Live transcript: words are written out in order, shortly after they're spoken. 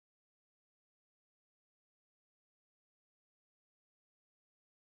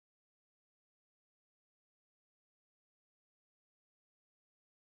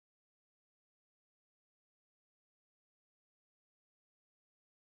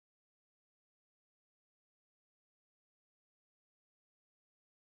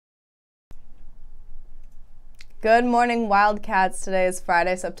Good morning, Wildcats. Today is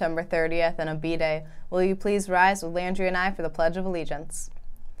Friday, September 30th, and a B-Day. Will you please rise with Landry and I for the Pledge of Allegiance?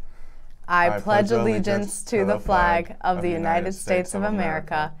 I pledge allegiance to the flag of the United States of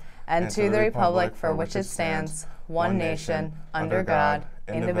America and to the republic for which it stands, one nation, under God,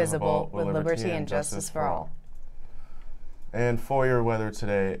 indivisible, with liberty and justice for all. And for your weather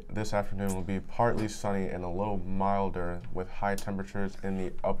today, this afternoon will be partly sunny and a little milder with high temperatures in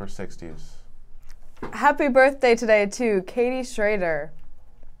the upper 60s. Happy birthday today to Katie Schrader.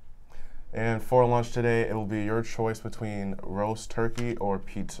 And for lunch today, it will be your choice between roast turkey or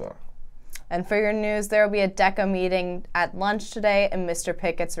pizza. And for your news, there will be a DECA meeting at lunch today in Mr.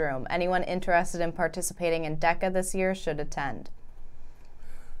 Pickett's room. Anyone interested in participating in DECA this year should attend.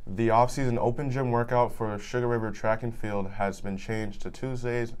 The off-season open gym workout for Sugar River Track and Field has been changed to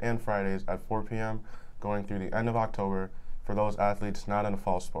Tuesdays and Fridays at 4 p.m. going through the end of October for those athletes not in a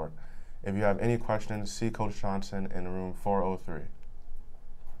fall sport. If you have any questions, see Coach Johnson in room 403.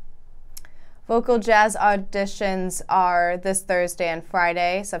 Vocal jazz auditions are this Thursday and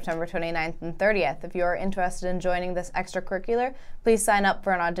Friday, September 29th and 30th. If you are interested in joining this extracurricular, please sign up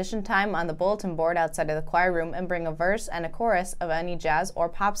for an audition time on the bulletin board outside of the choir room and bring a verse and a chorus of any jazz or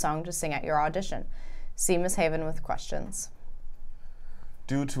pop song to sing at your audition. See Ms. Haven with questions.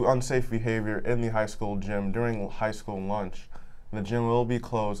 Due to unsafe behavior in the high school gym during high school lunch, the gym will be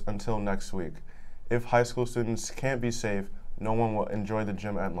closed until next week. If high school students can't be safe, no one will enjoy the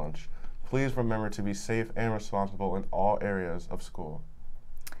gym at lunch. Please remember to be safe and responsible in all areas of school.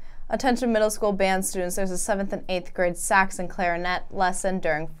 Attention middle school band students, there's a 7th and 8th grade sax and clarinet lesson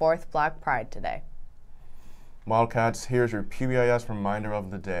during 4th Block Pride today. Wildcats, here's your PBIS reminder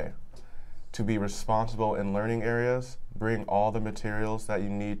of the day. To be responsible in learning areas, bring all the materials that you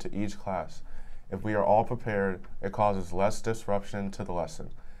need to each class. If we are all prepared, it causes less disruption to the lesson.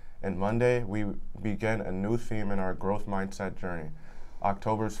 And Monday, we begin a new theme in our growth mindset journey.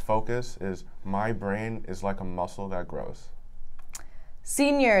 October's focus is My Brain is Like a Muscle That Grows.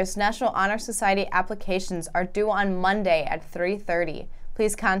 Seniors, National Honor Society applications are due on Monday at 3:30.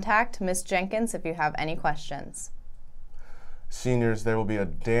 Please contact Ms. Jenkins if you have any questions. Seniors, there will be a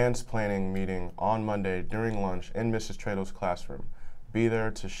dance planning meeting on Monday during lunch in Mrs. Trado's classroom. Be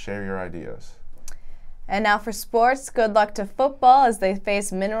there to share your ideas. And now for sports, good luck to football as they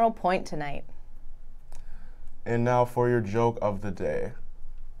face Mineral Point tonight. And now for your joke of the day.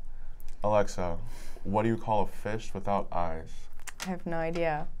 Alexa, what do you call a fish without eyes? I have no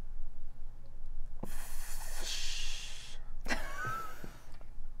idea.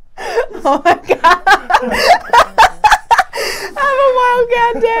 Oh my God. Have a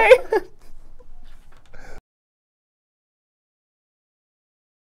Wildcat day.